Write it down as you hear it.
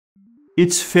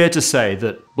It's fair to say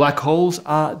that black holes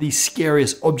are the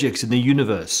scariest objects in the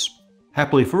universe.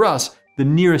 Happily for us, the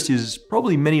nearest is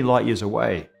probably many light years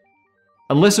away.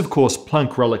 Unless of course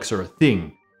Planck relics are a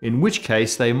thing, in which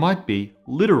case they might be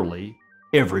literally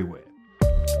everywhere.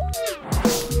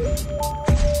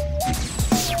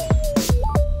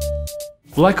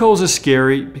 Black holes are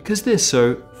scary because they're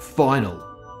so final.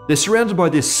 They're surrounded by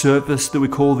this surface that we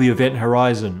call the event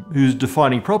horizon, whose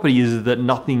defining property is that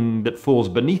nothing that falls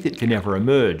beneath it can ever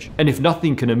emerge. And if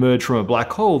nothing can emerge from a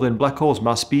black hole, then black holes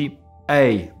must be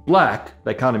A, black,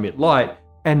 they can't emit light,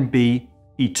 and B,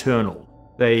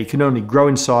 eternal. They can only grow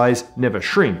in size, never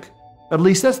shrink. At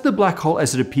least that's the black hole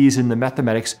as it appears in the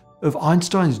mathematics of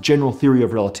Einstein's general theory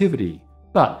of relativity.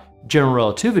 But general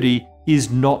relativity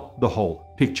is not the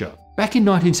whole picture. Back in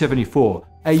 1974,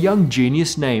 a young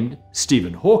genius named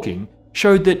Stephen Hawking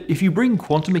showed that if you bring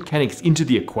quantum mechanics into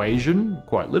the equation,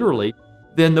 quite literally,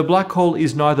 then the black hole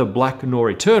is neither black nor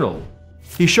eternal.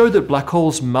 He showed that black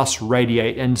holes must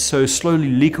radiate and so slowly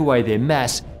leak away their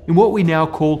mass in what we now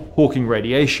call Hawking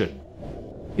radiation.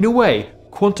 In a way,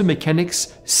 quantum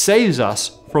mechanics saves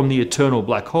us from the eternal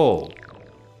black hole.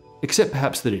 Except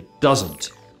perhaps that it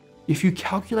doesn't. If you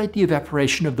calculate the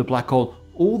evaporation of the black hole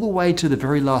all the way to the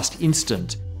very last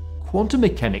instant, quantum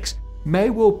mechanics may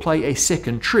well play a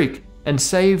second trick and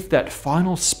save that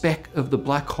final speck of the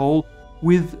black hole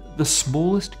with the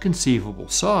smallest conceivable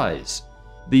size.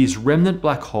 These remnant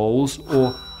black holes,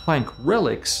 or Planck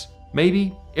relics, may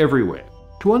be everywhere.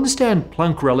 To understand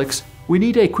Planck relics, we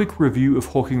need a quick review of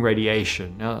Hawking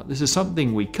radiation. Now, this is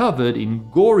something we covered in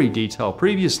gory detail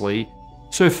previously,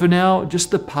 so for now, just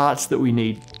the parts that we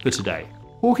need for today.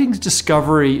 Hawking's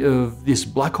discovery of this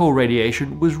black hole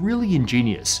radiation was really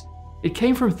ingenious. It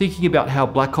came from thinking about how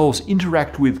black holes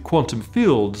interact with quantum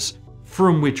fields,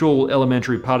 from which all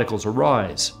elementary particles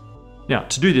arise. Now,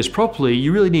 to do this properly,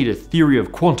 you really need a theory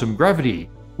of quantum gravity,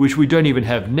 which we don't even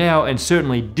have now and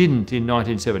certainly didn't in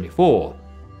 1974.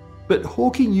 But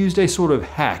Hawking used a sort of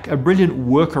hack, a brilliant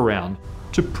workaround,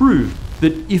 to prove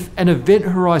that if an event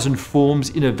horizon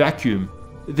forms in a vacuum,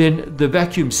 then the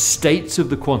vacuum states of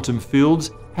the quantum fields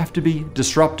have to be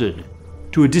disrupted.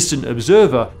 To a distant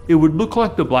observer, it would look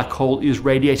like the black hole is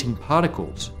radiating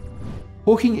particles.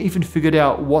 Hawking even figured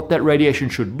out what that radiation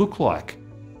should look like.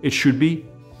 It should be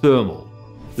thermal.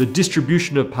 The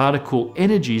distribution of particle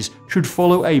energies should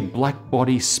follow a black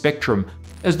body spectrum,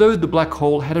 as though the black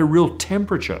hole had a real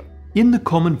temperature. In the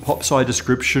common pop-sci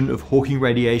description of Hawking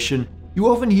radiation, you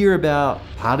often hear about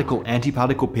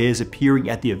particle-antiparticle pairs appearing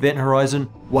at the event horizon.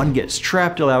 One gets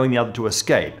trapped, allowing the other to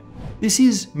escape. This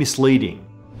is misleading.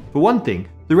 For one thing,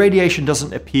 the radiation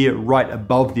doesn't appear right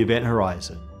above the event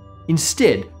horizon.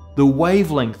 Instead, the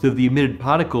wavelength of the emitted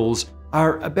particles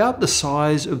are about the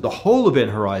size of the whole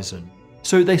event horizon,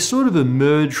 so they sort of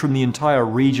emerge from the entire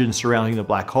region surrounding the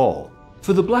black hole.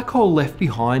 For the black hole left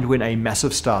behind when a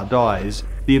massive star dies,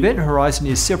 the event horizon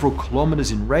is several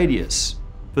kilometers in radius.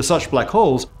 For such black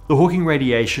holes, the Hawking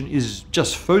radiation is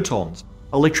just photons,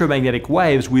 electromagnetic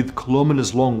waves with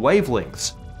kilometers-long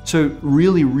wavelengths, so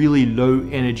really low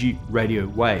energy radio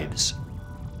waves.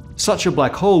 Such a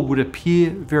black hole would appear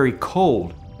very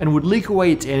cold and would leak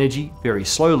away its energy very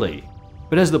slowly.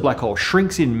 But as the black hole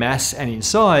shrinks in mass and in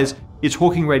size, its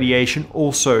Hawking radiation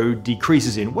also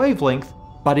decreases in wavelength,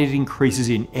 but it increases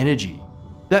in energy.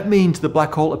 That means the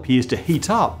black hole appears to heat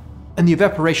up, and the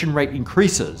evaporation rate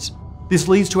increases. This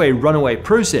leads to a runaway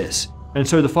process, and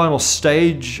so the final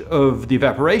stage of the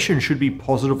evaporation should be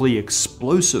positively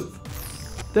explosive.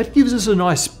 That gives us a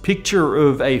nice picture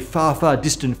of a far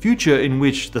distant future in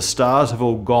which the stars have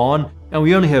all gone, and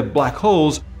we only have black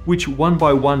holes which one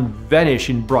by one vanish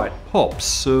in bright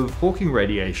pops of Hawking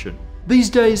radiation. These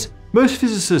days, most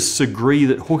physicists agree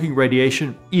that Hawking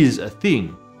radiation is a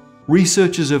thing.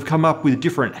 Researchers have come up with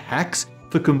different hacks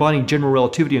for combining general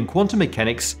relativity and quantum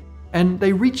mechanics, and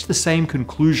they reach the same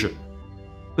conclusion.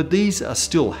 But these are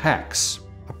still hacks,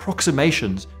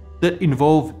 approximations that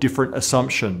involve different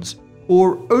assumptions,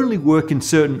 or only work in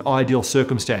certain ideal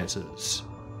circumstances.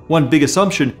 One big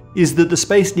assumption is that the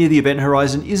space near the event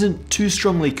horizon isn't too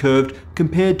strongly curved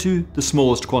compared to the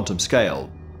smallest quantum scale.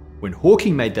 When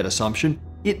Hawking made that assumption,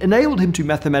 it enabled him to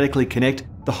mathematically connect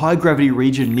the high gravity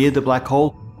region near the black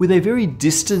hole with a very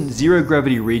distant zero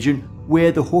gravity region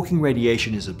where the Hawking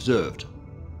radiation is observed.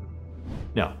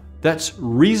 Now, that's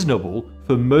reasonable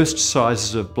for most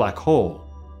sizes of black hole,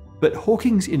 but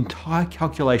Hawking's entire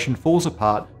calculation falls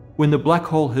apart when the black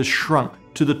hole has shrunk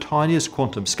to the tiniest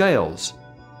quantum scales.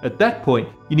 At that point,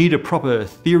 you need a proper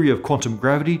theory of quantum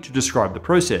gravity to describe the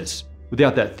process.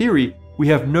 Without that theory, we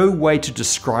have no way to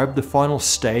describe the final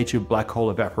stage of black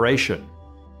hole evaporation.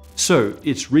 So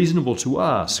it's reasonable to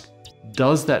ask,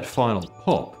 does that final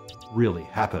pop really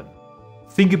happen?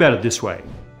 Think about it this way.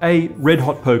 A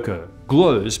red-hot poker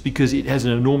glows because it has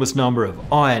an enormous number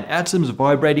of iron atoms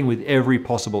vibrating with every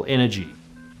possible energy.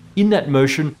 In that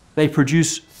motion, they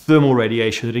produce thermal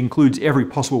radiation that includes every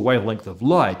possible wavelength of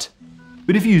light.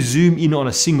 But if you zoom in on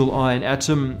a single iron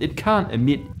atom, it can't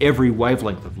emit every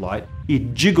wavelength of light.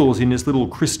 It jiggles in this little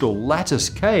crystal lattice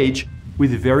cage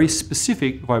with very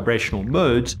specific vibrational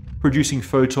modes, producing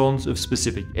photons of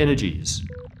specific energies.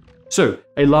 So,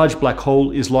 a large black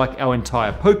hole is like our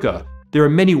entire poker. There are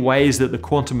many ways that the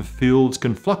quantum fields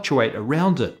can fluctuate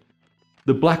around it.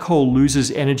 The black hole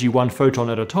loses energy one photon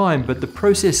at a time, but the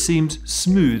process seems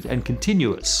smooth and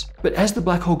continuous. But as the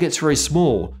black hole gets very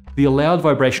small, the allowed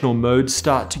vibrational modes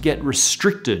start to get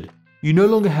restricted. You no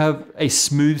longer have a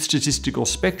smooth statistical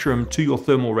spectrum to your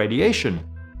thermal radiation.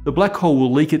 The black hole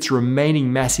will leak its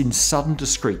remaining mass in sudden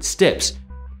discrete steps,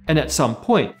 and at some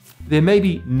point, there may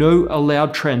be no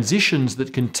allowed transitions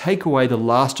that can take away the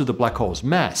last of the black hole's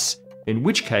mass, in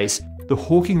which case the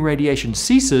Hawking radiation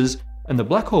ceases and the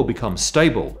black hole becomes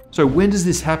stable. So when does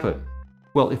this happen?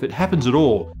 Well, if it happens at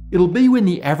all, it'll be when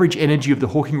the average energy of the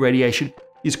Hawking radiation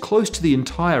is close to the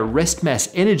entire rest mass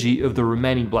energy of the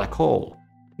remaining black hole.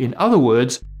 In other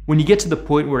words, when you get to the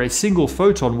point where a single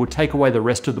photon would take away the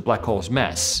rest of the black hole's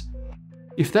mass.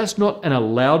 If that's not an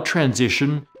allowed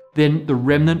transition, then the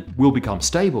remnant will become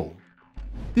stable.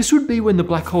 This would be when the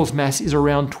black hole's mass is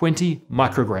around 20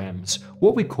 micrograms,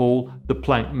 what we call the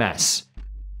Planck mass.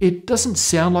 It doesn't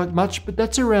sound like much, but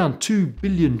that's around 2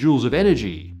 billion joules of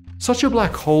energy. Such a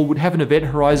black hole would have an event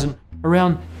horizon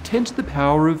around 10 to the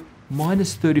power of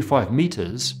minus 35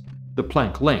 meters, the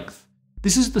Planck length.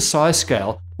 This is the size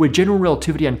scale where general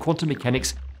relativity and quantum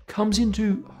mechanics comes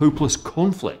into hopeless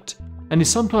conflict, and is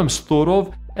sometimes thought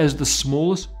of as the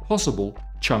smallest possible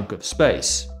chunk of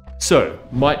space. So,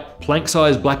 might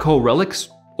Planck-sized black hole relics,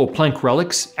 or Planck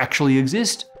relics, actually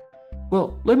exist?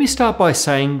 Well, let me start by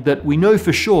saying that we know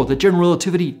for sure that general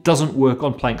relativity doesn't work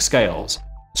on Planck scales.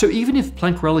 So even if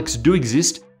Planck relics do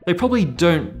exist, they probably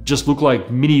don't just look like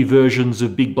mini versions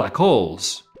of big black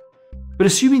holes. But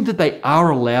assuming that they are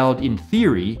allowed in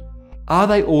theory, are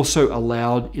they also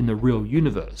allowed in the real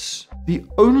universe? The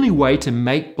only way to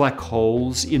make black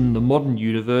holes in the modern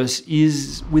universe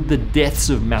is with the deaths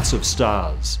of massive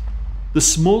stars. The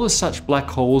smallest such black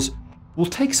holes will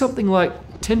take something like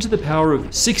 10 to the power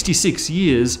of 66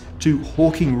 years to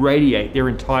Hawking radiate their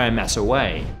entire mass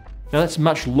away. Now that's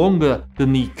much longer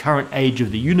than the current age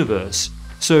of the universe,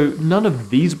 so none of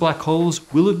these black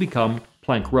holes will have become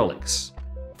Planck relics.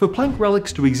 For Planck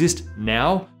relics to exist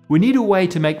now, we need a way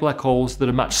to make black holes that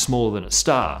are much smaller than a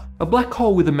star. A black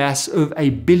hole with a mass of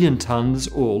 1 billion tons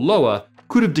or lower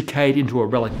could have decayed into a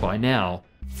relic by now.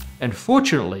 And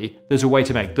fortunately, there's a way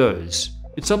to make those.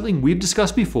 It's something we've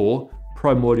discussed before,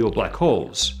 primordial black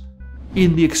holes.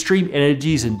 In the extreme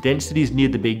energies and densities near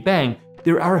the Big Bang,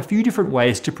 there are a few different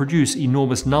ways to produce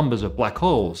enormous numbers of black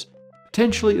holes,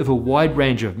 potentially of a wide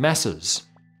range of masses.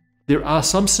 There are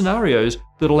some scenarios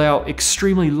that allow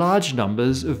extremely large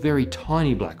numbers of very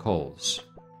tiny black holes.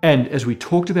 And as we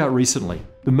talked about recently,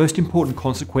 the most important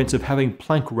consequence of having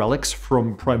Planck relics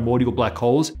from primordial black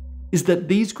holes is that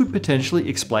these could potentially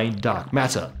explain dark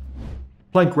matter.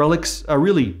 Planck relics are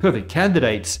really perfect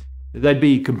candidates. They'd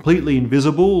be completely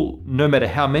invisible, no matter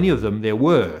how many of them there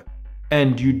were.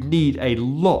 And you'd need a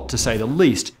lot, to say the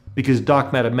least, because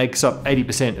dark matter makes up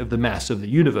 80% of the mass of the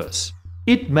universe.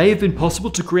 It may have been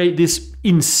possible to create this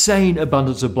insane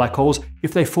abundance of black holes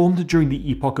if they formed during the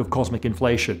epoch of cosmic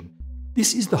inflation.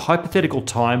 This is the hypothetical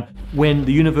time when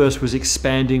the universe was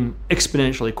expanding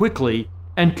exponentially quickly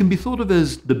and can be thought of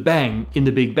as the bang in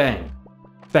the Big Bang.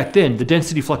 Back then, the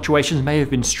density fluctuations may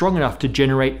have been strong enough to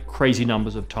generate crazy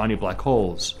numbers of tiny black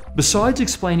holes. Besides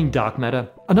explaining dark matter,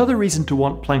 another reason to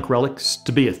want Planck relics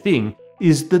to be a thing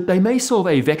is that they may solve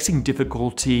a vexing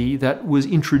difficulty that was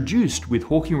introduced with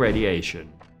Hawking radiation.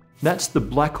 That's the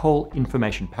black hole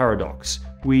information paradox.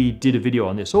 We did a video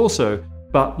on this also,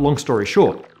 but long story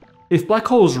short, if black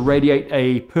holes radiate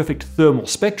a perfect thermal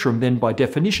spectrum, then by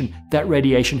definition, that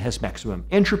radiation has maximum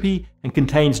entropy and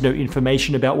contains no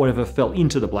information about whatever fell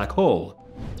into the black hole.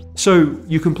 So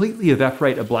you completely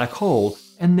evaporate a black hole,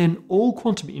 and then all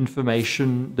quantum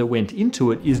information that went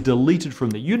into it is deleted from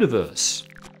the universe.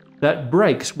 That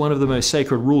breaks one of the most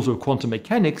sacred rules of quantum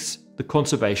mechanics, the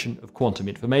conservation of quantum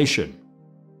information.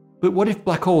 But what if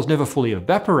black holes never fully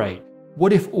evaporate?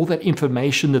 What if all that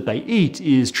information that they eat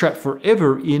is trapped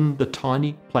forever in the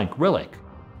tiny Planck relic?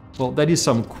 Well, that is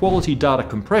some quality data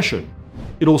compression.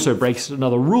 It also breaks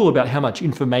another rule about how much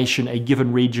information a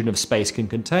given region of space can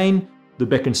contain, the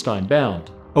Bekenstein bound.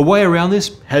 A way around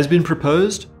this has been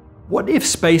proposed. What if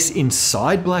space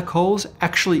inside black holes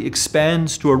actually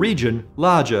expands to a region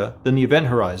larger than the event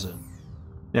horizon?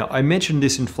 Now, I mentioned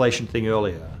this inflation thing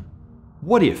earlier.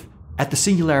 What if, at the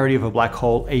singularity of a black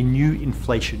hole, a new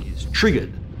inflation is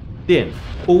triggered? Then,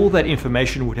 all that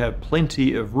information would have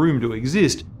plenty of room to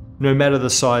exist, no matter the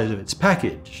size of its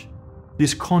package.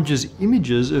 This conjures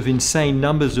images of insane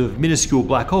numbers of minuscule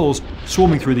black holes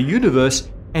swarming through the universe,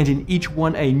 and in each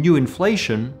one a new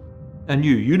inflation, a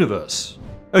new universe.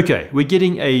 Okay, we're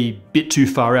getting a bit too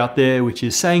far out there, which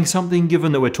is saying something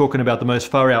given that we're talking about the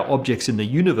most far out objects in the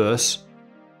universe.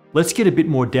 Let's get a bit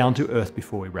more down to earth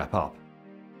before we wrap up.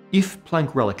 If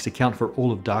Planck relics account for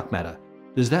all of dark matter,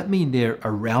 does that mean they're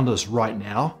around us right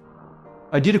now?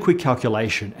 I did a quick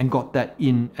calculation and got that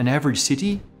in an average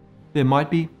city, there might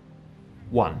be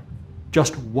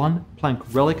just one Planck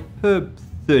relic per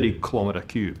 30-kilometer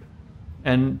cube.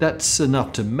 And that's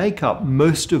enough to make up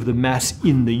most of the mass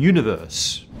in the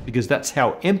universe, because that's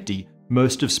how empty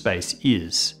most of space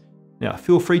is. Now,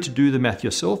 feel free to do the math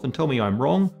yourself and tell me I'm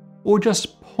wrong, or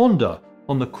just ponder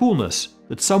on the coolness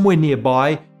that somewhere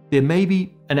nearby there may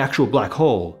be an actual black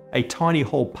hole, a tiny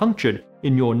hole punctured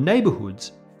in your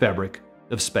neighborhood's fabric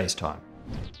of space-time.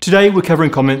 Today we're covering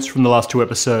comments from the last 2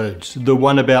 episodes, the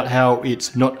one about how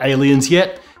it's not aliens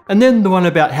yet, and then the one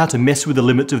about how to mess with the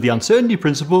limits of the uncertainty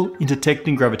principle in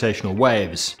detecting gravitational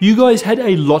waves. You guys had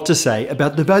a lot to say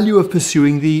about the value of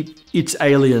pursuing the "it's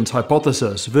aliens"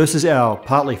 hypothesis versus our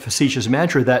partly facetious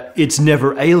mantra that it's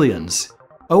never aliens.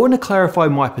 I want to clarify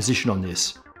my position on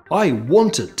this. I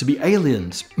want it to be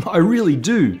aliens, I really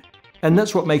do, and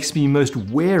that's what makes me most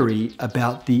wary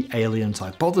about the aliens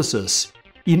hypothesis.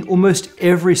 In almost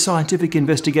every scientific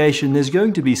investigation, there's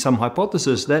going to be some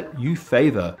hypothesis that you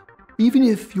favor, even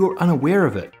if you're unaware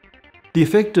of it. The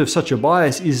effect of such a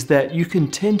bias is that you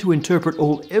can tend to interpret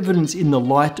all evidence in the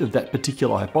light of that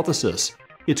particular hypothesis.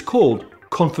 It's called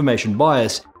confirmation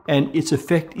bias, and its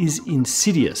effect is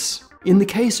insidious. In the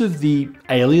case of the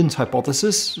aliens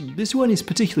hypothesis, this one is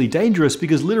particularly dangerous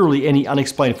because literally any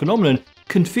unexplained phenomenon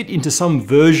can fit into some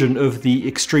version of the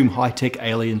extreme high-tech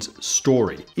aliens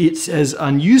story. It's as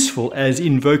unuseful as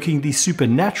invoking the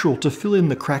supernatural to fill in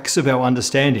the cracks of our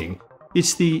understanding.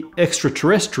 It's the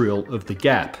extraterrestrial of the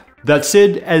gap. That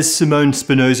said, as Simone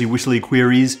Spinozzi wittily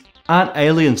queries, aren't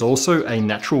aliens also a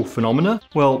natural phenomena?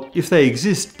 Well, if they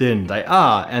exist, then they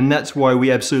are, and that's why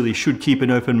we absolutely should keep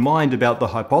an open mind about the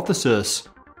hypothesis,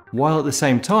 while at the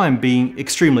same time being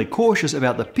extremely cautious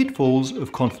about the pitfalls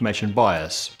of confirmation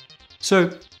bias.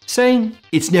 So, saying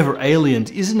it's never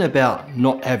aliens isn't about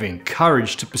not having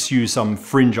courage to pursue some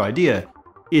fringe idea.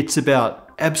 It's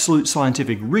about absolute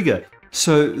scientific rigor,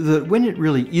 so that when it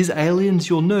really is aliens,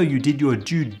 you'll know you did your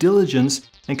due diligence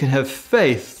and can have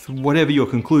faith whatever your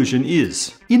conclusion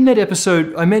is. In that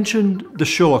episode, I mentioned the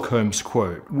Sherlock Holmes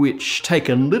quote, which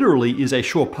taken literally is a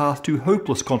sure path to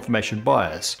hopeless confirmation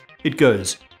bias. It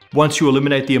goes, "Once you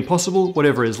eliminate the impossible,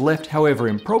 whatever is left, however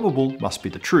improbable, must be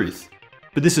the truth."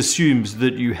 But this assumes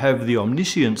that you have the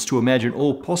omniscience to imagine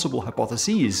all possible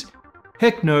hypotheses.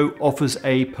 Heck no offers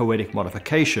a poetic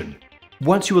modification.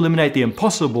 Once you eliminate the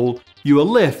impossible, you are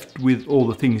left with all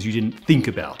the things you didn't think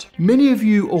about. Many of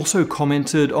you also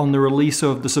commented on the release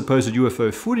of the supposed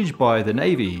UFO footage by the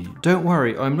Navy. Don't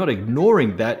worry, I'm not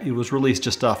ignoring that. It was released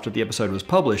just after the episode was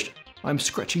published. I'm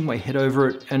scratching my head over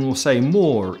it and will say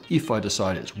more if I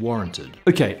decide it's warranted.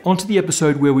 Okay, onto the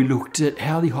episode where we looked at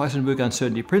how the Heisenberg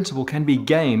uncertainty principle can be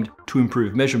gamed to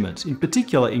improve measurements, in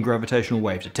particular in gravitational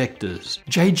wave detectors.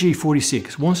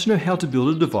 JG46 wants to know how to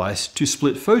build a device to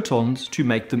split photons to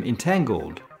make them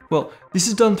entangled. Well, this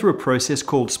is done through a process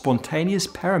called spontaneous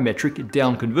parametric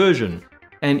down conversion,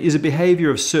 and is a behavior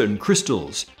of certain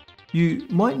crystals. You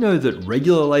might know that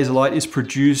regular laser light is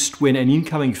produced when an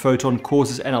incoming photon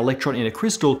causes an electron in a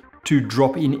crystal to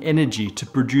drop in energy to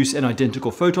produce an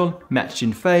identical photon matched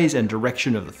in phase and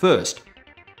direction of the first.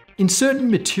 In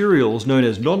certain materials known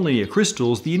as nonlinear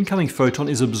crystals, the incoming photon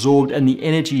is absorbed and the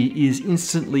energy is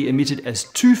instantly emitted as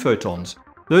 2 photons.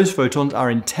 Those photons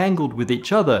are entangled with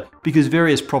each other because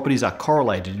various properties are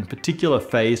correlated, in particular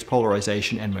phase,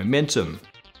 polarization, and momentum.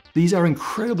 These are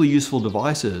incredibly useful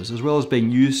devices, as well as being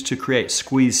used to create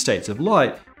squeezed states of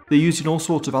light. They're used in all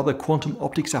sorts of other quantum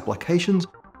optics applications,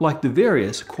 like the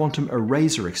various quantum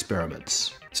eraser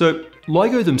experiments. So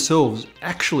LIGO themselves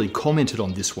actually commented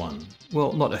on this one.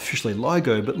 Well, not officially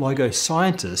LIGO, but LIGO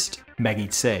scientist Maggie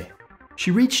Tse. She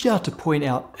reached out to point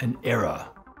out an error.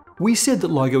 We said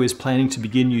that LIGO is planning to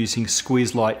begin using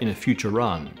squeezed light in a future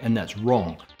run, and that's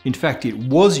wrong. In fact, it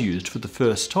was used for the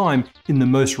first time in the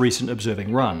most recent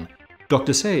observing run.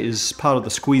 Dr. Tse is part of the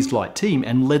squeezed light team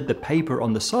and led the paper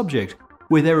on the subject,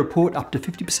 where they report up to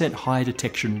 50% higher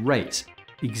detection rates,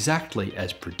 exactly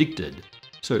as predicted.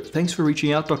 So thanks for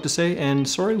reaching out, Dr. Say, and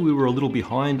sorry we were a little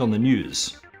behind on the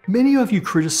news. Many of you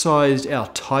criticised our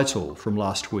title from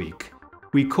last week.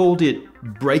 We called it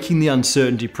Breaking the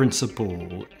Uncertainty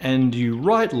Principle, and you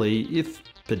rightly, if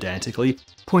pedantically,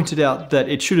 pointed out that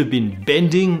it should have been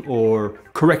Bending or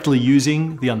Correctly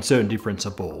Using the Uncertainty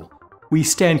Principle. We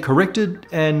stand corrected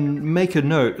and make a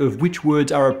note of which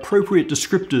words are appropriate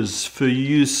descriptors for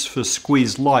use for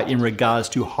squeezed light in regards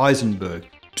to Heisenberg,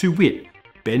 to wit,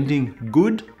 bending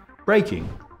good, breaking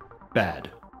bad.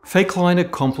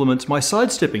 Fakeliner compliments my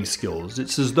sidestepping skills.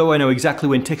 It's as though I know exactly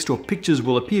when text or pictures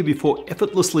will appear before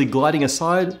effortlessly gliding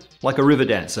aside like a river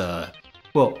dancer.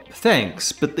 Well,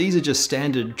 thanks, but these are just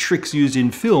standard tricks used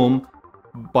in film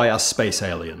by us space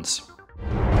aliens.